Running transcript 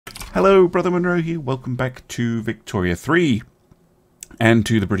Hello, Brother Monroe here. Welcome back to Victoria 3 and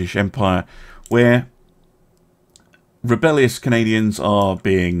to the British Empire, where rebellious Canadians are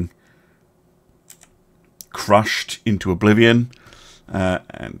being crushed into oblivion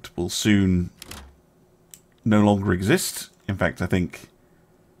and will soon no longer exist. In fact, I think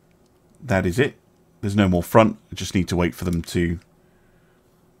that is it. There's no more front. I just need to wait for them to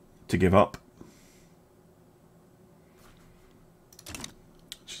give up.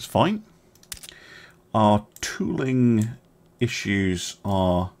 Which is fine. Our tooling issues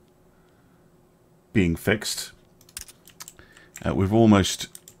are being fixed. We've almost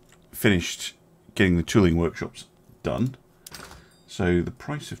finished getting the tooling workshops done. So the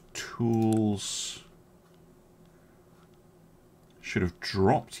price of tools should have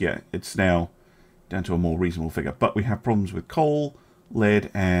dropped. Yeah, it's now down to a more reasonable figure. But we have problems with coal,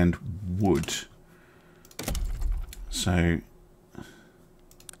 lead, and wood. So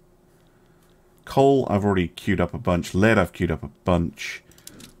coal, I've already queued up a bunch. Lead, I've queued up a bunch.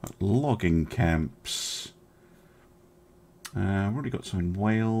 Logging camps. I've already got some in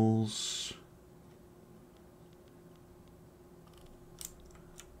Wales.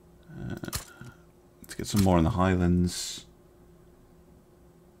 Let's get some more in the Highlands.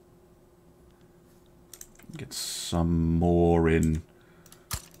 Get some more in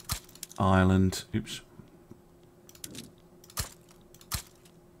Ireland. Oops.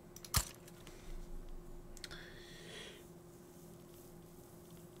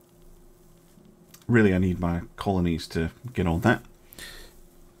 Really, I need my colonies to get on that.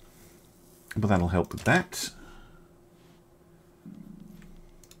 But that'll help with that.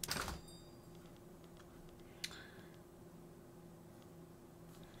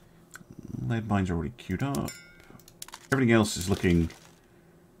 Lead mines are already queued up. Everything else is looking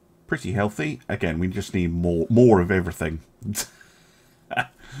pretty healthy. Again, we just need more of everything.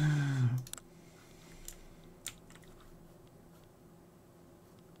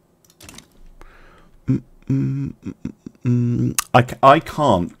 I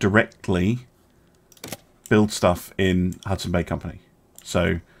can't directly build stuff in Hudson Bay Company.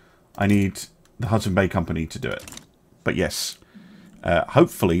 So I need the Hudson Bay Company to do it. But yes,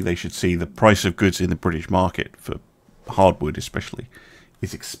 hopefully they should see the price of goods in the British market, for hardwood especially,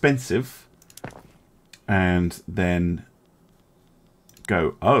 is expensive, and then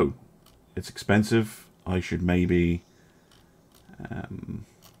go, oh, it's expensive, I should maybe...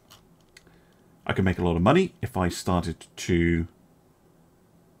 I can make a lot of money if I started to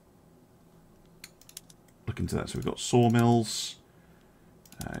look into that. So we've got sawmills.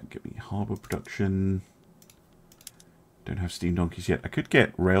 Get me hardwood production. Don't have steam donkeys yet. I could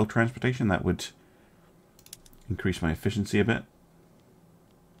get rail transportation. That would increase my efficiency a bit.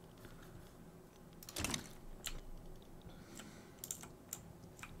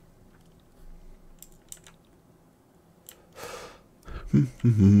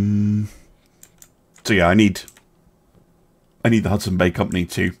 So yeah, I need the Hudson Bay Company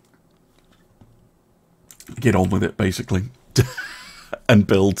to get on with it, basically, and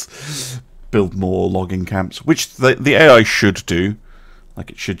build more logging camps, which the AI should do.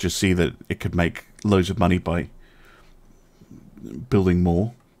 Like, it should just see that it could make loads of money by building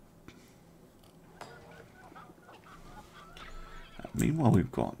more. Meanwhile,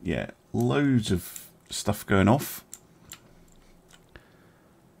 we've got, yeah, loads of stuff going off.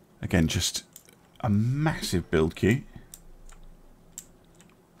 Again, just a massive build queue.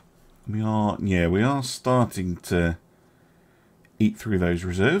 We are starting to eat through those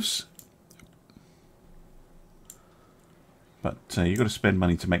reserves. But you've got to spend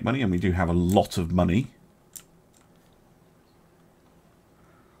money to make money, and we do have a lot of money.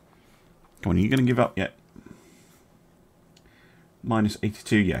 Come on, are you going to give up yet? Minus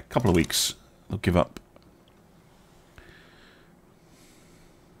 82, yeah, a couple of weeks. They'll give up.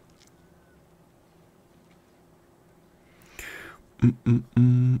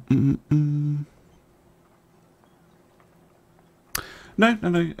 No.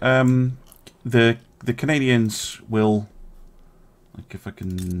 The Canadians will, like, if I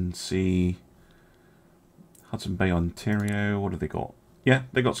can see, Hudson Bay, Ontario. What have they got? Yeah,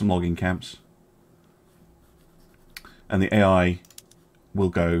 they got some logging camps, and the AI will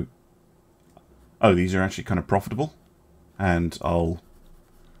go, oh, these are actually kind of profitable, and I'll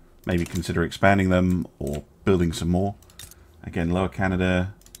maybe consider expanding them or building some more. Again, Lower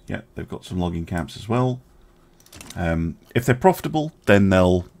Canada, yeah, they've got some logging camps as well. If they're profitable, then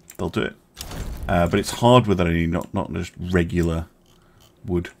they'll do it. But it's hardwood that I need, not just regular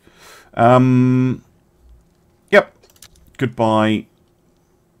wood. Yep. Goodbye,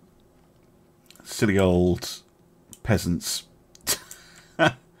 silly old peasants.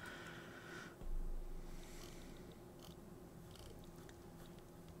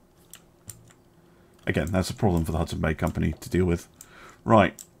 again, that's a problem for the Hudson Bay Company to deal with.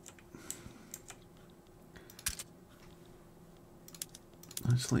 Right.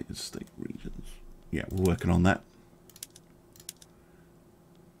 Isolated state regions. Yeah, we're working on that.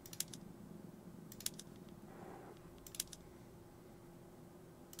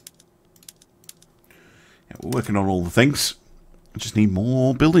 Yeah, we're working on all the things. I just need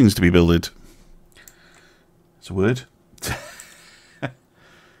more buildings to be builded. It's a word.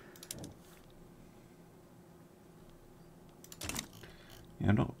 Yeah,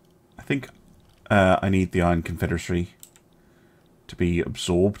 I'm not. I think I need the Iron Confederacy to be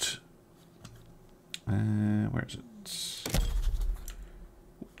absorbed. Where is it?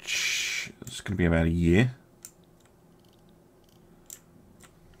 Which is going to be about a year.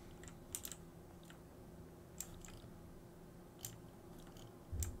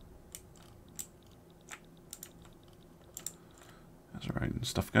 That's alright.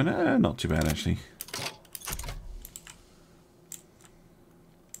 Stuff going. Not too bad actually.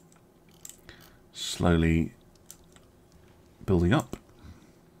 Slowly building up.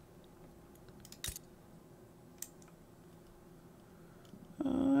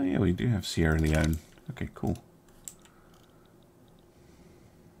 Yeah, we do have Sierra Leone. Okay, cool.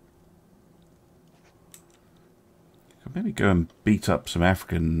 Could maybe go and beat up some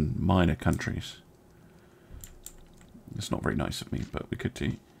African minor countries. It's not very nice of me, but we could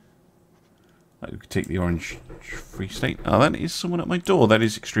do. We could take the Orange Free State. Oh, that is someone at my door. That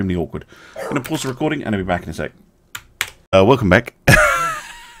is extremely awkward. I'm going to pause the recording and I'll be back in a sec. Welcome back.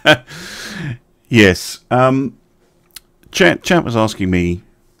 Yes. Chat was asking me,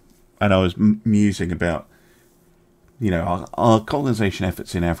 and I was musing about, you know, our colonization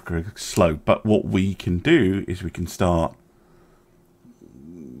efforts in Africa are slow, but what we can do is we can start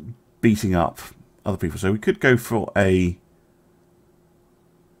beating up other people. So we could go for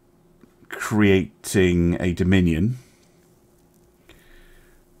creating a dominion.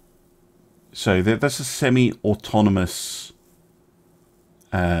 So that's a semi-autonomous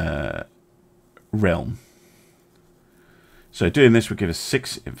realm. So doing this would give us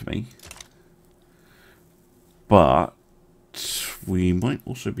 6 infamy. But we might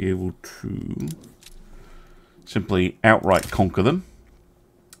also be able to simply outright conquer them.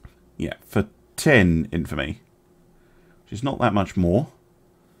 Yeah, for 10 infamy. Which is not that much more.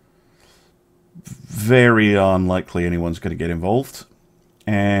 Very unlikely anyone's going to get involved.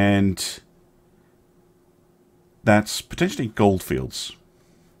 And that's potentially goldfields.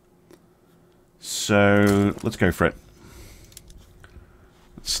 So let's go for it.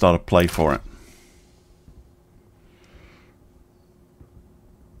 Let's start a play for it.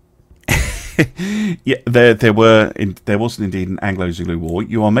 Yeah, there was indeed an Anglo-Zulu war.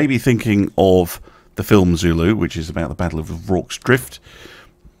 You are maybe thinking of the film Zulu, which is about the Battle of Rorke's Drift,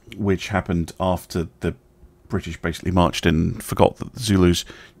 which happened after the British basically marched in and forgot that the Zulus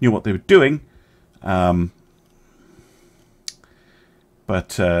knew what they were doing. But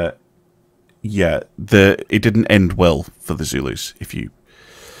yeah, it didn't end well for the Zulus. If you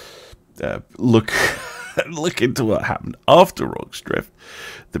look into what happened after Rorke's Drift,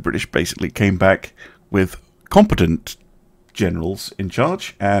 the British basically came back with competent generals in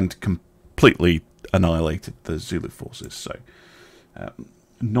charge and completely annihilated the Zulu forces. So,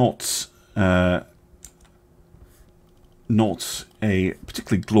 not a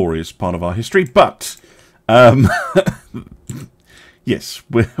particularly glorious part of our history, but yes,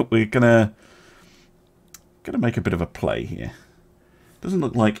 we're gonna make a bit of a play here. Doesn't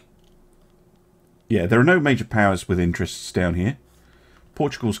look like. Yeah, there are no major powers with interests down here.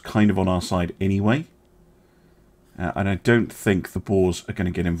 Portugal's kind of on our side anyway. And I don't think the Boers are going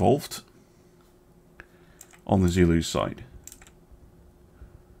to get involved on the Zulu side.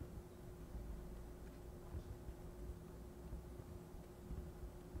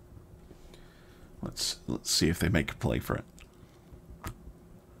 Let's see if they make a play for it.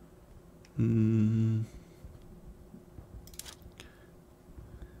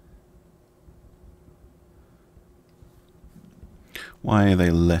 Why are they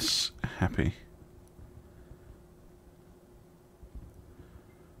less happy?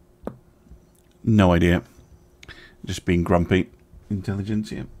 No idea. Just being grumpy.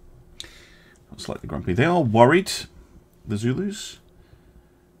 Intelligence, yeah. Slightly grumpy. They are worried, the Zulus.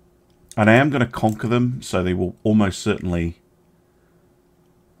 And I am going to conquer them, so they will almost certainly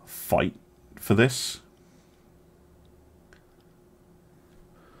fight for this.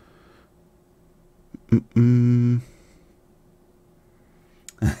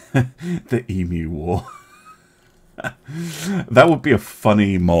 The Emu War. That would be a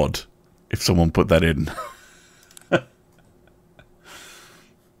funny mod if someone put that in. Yeah.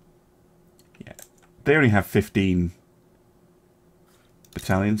 they only have 15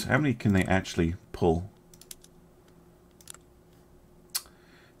 battalions. How many can they actually pull?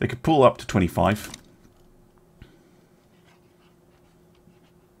 They could pull up to 25.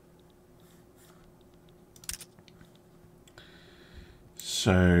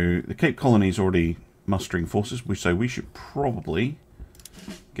 So the Cape Colony is already mustering forces, so we should probably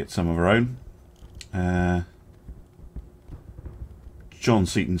get some of our own. John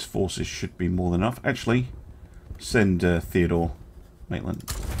Seaton's forces should be more than enough. Actually, send Theodore Maitland.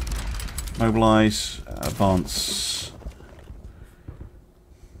 Mobilize, advance.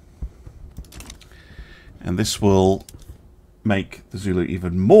 And this will make the Zulu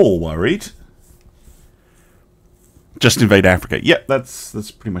even more worried. Just invade Africa. Yep,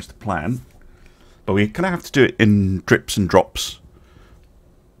 that's pretty much the plan. But we're going to have to do it in drips and drops.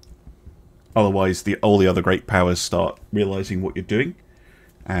 Otherwise, all the other great powers start realizing what you're doing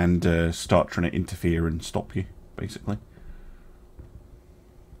and start trying to interfere and stop you, basically.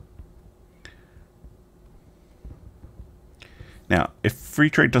 Now, if free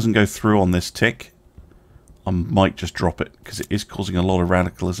trade doesn't go through on this tick, I might just drop it because it is causing a lot of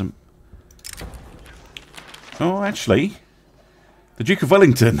radicalism. Oh, actually, the Duke of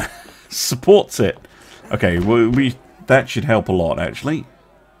Wellington supports it. Okay, well, that should help a lot, actually.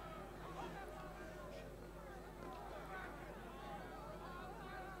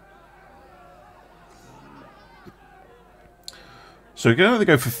 So we can either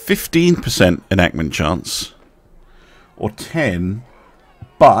go for 15% enactment chance or 10,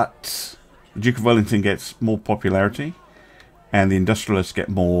 but the Duke of Wellington gets more popularity and the industrialists get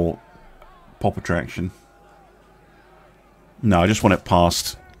more pop attraction. No, I just want it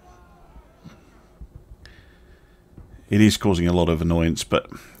passed. It is causing a lot of annoyance, but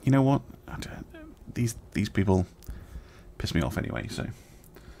you know what? These people piss me off anyway, so.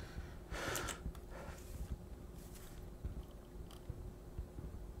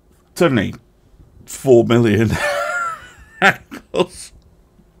 Suddenly, 4 million angles.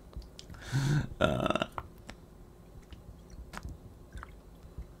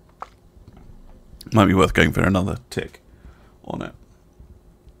 Might be worth going for another tick on it.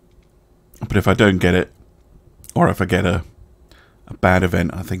 But if I don't get it, or if I get a bad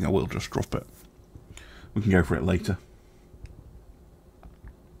event, I think I will just drop it. We can go for it later.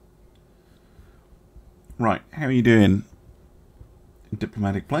 Right, how are you doing?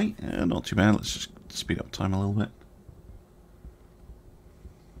 Diplomatic play? Not too bad. Let's just speed up time a little bit.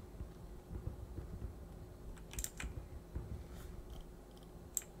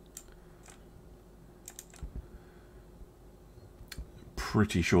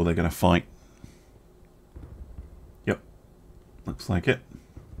 Pretty sure they're going to fight. Yep. Looks like it.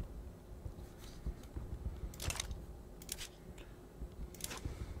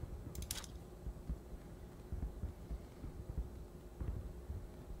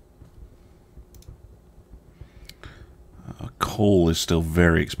 Coal is still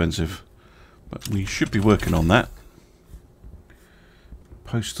very expensive, but we should be working on that.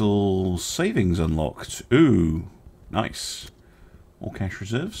 Postal savings unlocked. Ooh, nice. More cash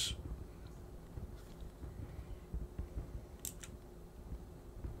reserves.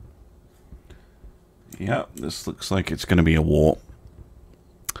 Yeah, this looks like it's going to be a war.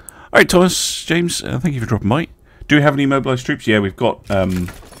 Alright, Thomas, James, thank you for dropping by. Do we have any mobilised troops? Yeah, we've got...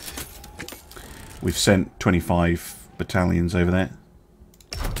 we've sent 25 battalions over there.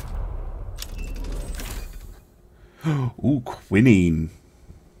 Ooh, quinine.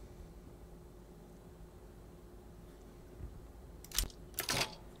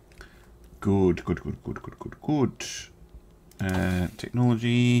 Good.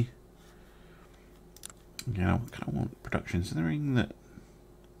 Technology. Yeah, what kind of want production? Is there anything that...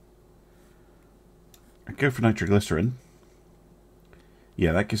 I go for nitroglycerin.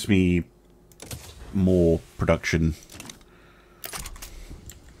 Yeah, that gives me more production.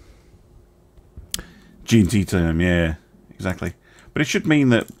 G&T time, yeah, exactly. But it should mean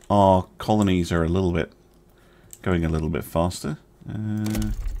that our colonies are going a little bit faster.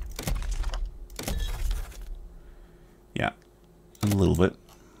 Yeah, a little bit.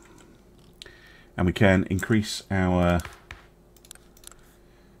 And we can increase our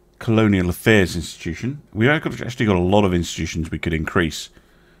colonial affairs institution. We actually got a lot of institutions we could increase,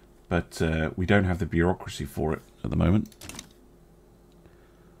 but we don't have the bureaucracy for it at the moment.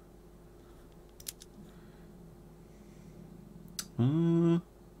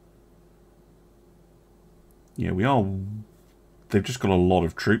 Yeah, we are. They've just got a lot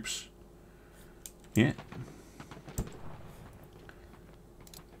of troops. Yeah.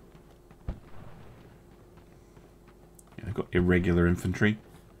 Yeah, they've got irregular infantry.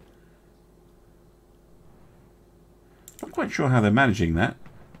 quite sure how they're managing that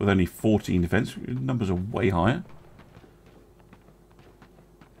with only 14 defense. Numbers are way higher.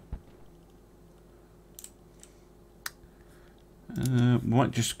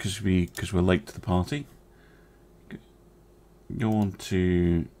 Might just because we're late to the party. Go on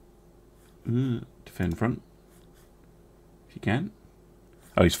to defend front if you can.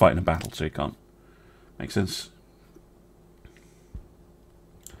 Oh, he's fighting a battle, so he can't. Makes sense.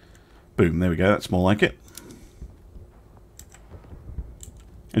 Boom, there we go. That's more like it.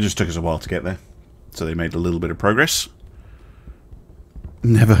 It just took us a while to get there, so they made a little bit of progress.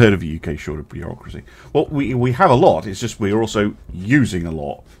 Never heard of a UK short of bureaucracy. Well, we have a lot. It's just we're also using a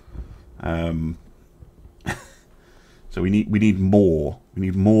lot. So we need more. We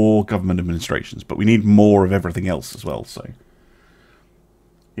need more government administrations, but we need more of everything else as well. So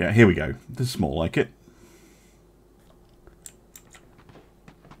yeah, here we go. This is more like it.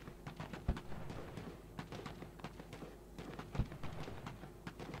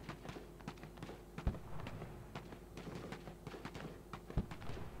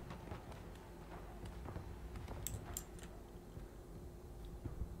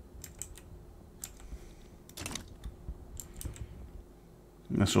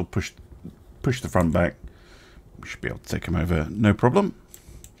 This will push the front back. We should be able to take him over, no problem.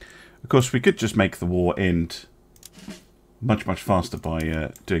 Of course, we could just make the war end much faster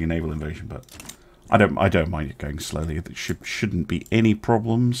by doing a naval invasion, but I don't mind it going slowly. There shouldn't be any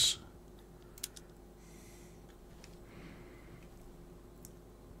problems.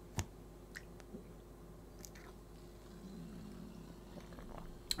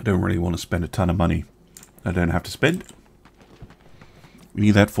 I don't really want to spend a ton of money I don't have to spend. We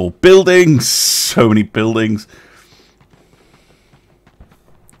need that for buildings. So many buildings.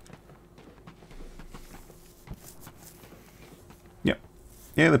 Yep.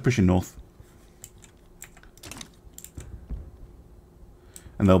 Yeah, they're pushing north.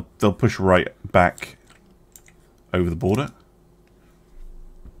 And they'll push right back over the border.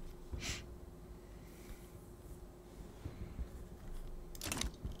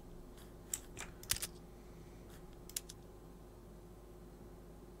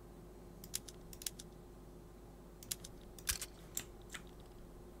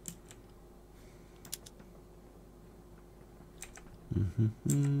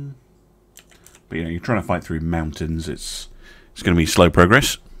 But you know, you're trying to fight through mountains. It's going to be slow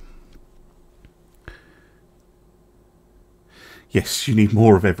progress. Yes, you need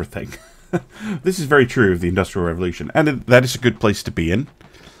more of everything. This is very true of the Industrial Revolution, and that is a good place to be in.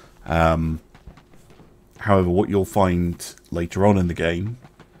 However, what you'll find later on in the game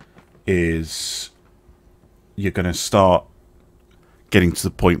is you're going to start getting to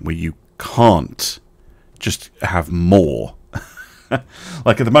the point where you can't just have more.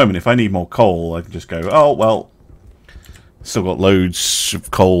 Like at the moment, if I need more coal, I can just go, oh, well, still got loads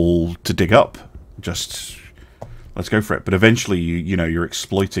of coal to dig up. Just let's go for it. But eventually, you know, you're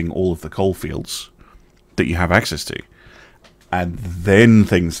exploiting all of the coal fields that you have access to. And then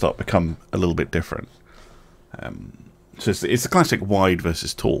things start to become a little bit different. So it's the classic wide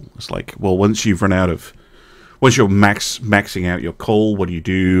versus tall. It's like, well, once you've run out of... Once you're maxing out your coal, what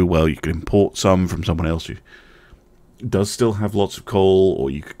do? Well, you can import some from someone else who does still have lots of coal, or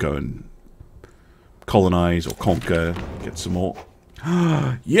you could go and colonize or conquer, get some more.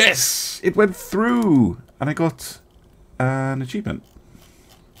 Yes! It went through! And I got an achievement.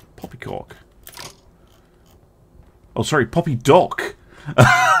 Poppycock. Oh, sorry, Poppy Dock.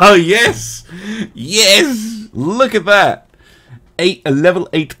 Oh, yes! Yes! Look at that! A level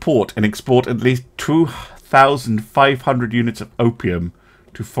 8 port and export at least 2,500 units of opium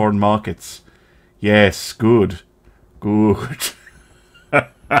to foreign markets. Yes, good. Good.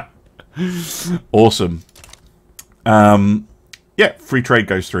 Awesome. Yeah, free trade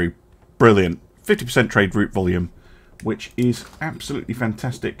goes through. Brilliant. 50% trade route volume, which is absolutely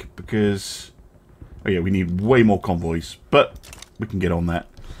fantastic because... Oh yeah, we need way more convoys, but we can get on that.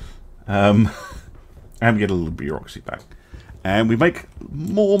 And we get a little bureaucracy back. And we make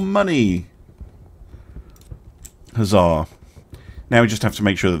more money. Huzzah. Now we just have to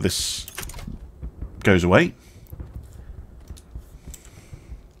make sure that this goes away.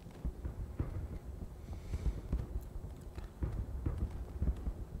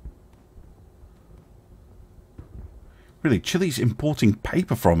 Really, Chile's importing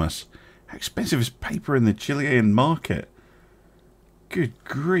paper from us. How expensive is paper in the Chilean market? Good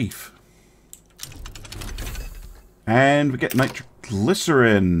grief. And we get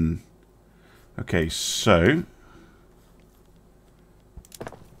nitroglycerin. Okay, so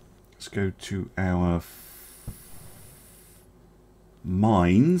let's go to our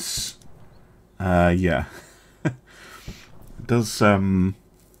mines. Yeah. does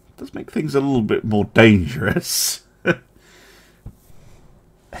make things a little bit more dangerous.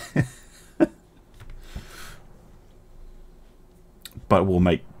 But will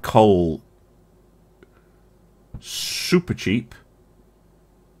make coal super cheap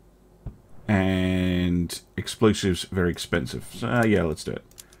and explosives very expensive. So yeah, let's do it.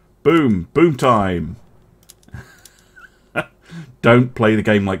 Boom! Boom time! Don't play the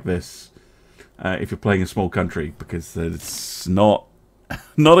game like this if you're playing a small country, because it's not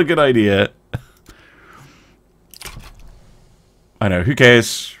a good idea. I know, who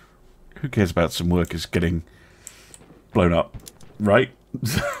cares? Who cares about some workers getting blown up, right?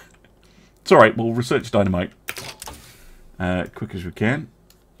 It's alright, we'll research dynamite quick as we can.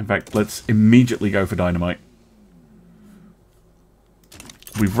 In fact, let's immediately go for dynamite.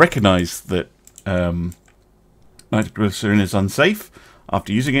 We've recognised that nitroglycerin is unsafe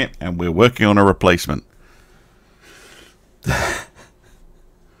after using it, and we're working on a replacement.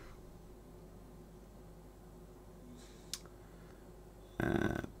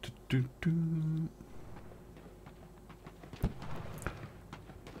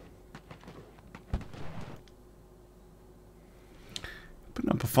 Putting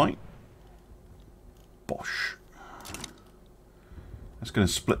up a fight. Bosh. That's going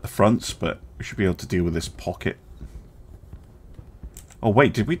to split the fronts, but we should be able to deal with this pocket. Oh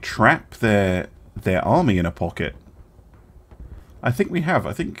wait, did we trap their army in a pocket? I think we have.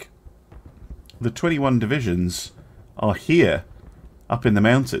 I think the 21 divisions are here, up in the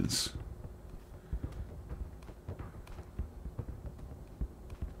mountains.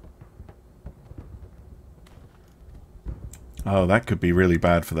 Oh, that could be really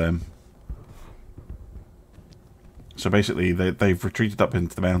bad for them. So basically, they've retreated up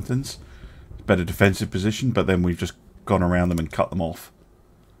into the mountains. Better defensive position, but then we've just gone around them and cut them off.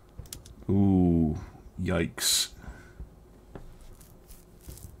 Ooh, yikes.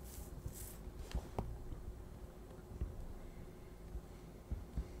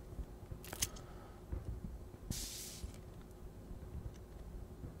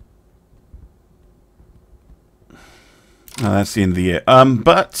 Oh, that's the end of the year.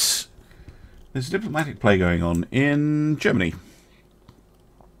 But there's a diplomatic play going on in Germany.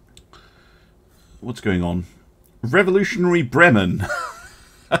 What's going on? Revolutionary Bremen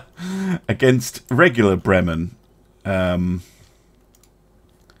against regular Bremen.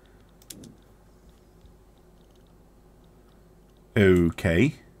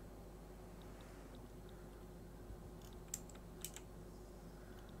 Okay.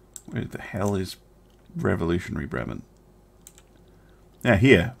 Where the hell is Revolutionary Bremen? Yeah,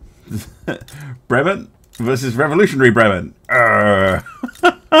 here. Bremen versus Revolutionary Bremen.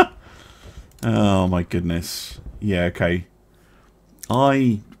 Oh my goodness. Yeah, okay.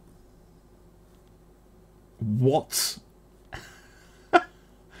 What?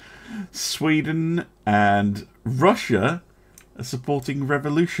 Sweden and Russia are supporting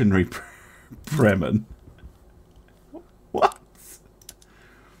Revolutionary Bremen. What?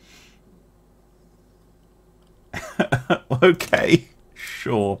 Okay.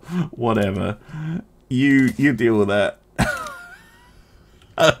 Sure. Whatever. You deal with that.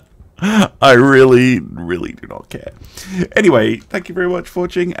 I really do not care. Anyway, thank you very much for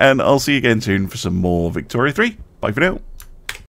watching, and I'll see you again soon for some more Victoria 3. Bye for now.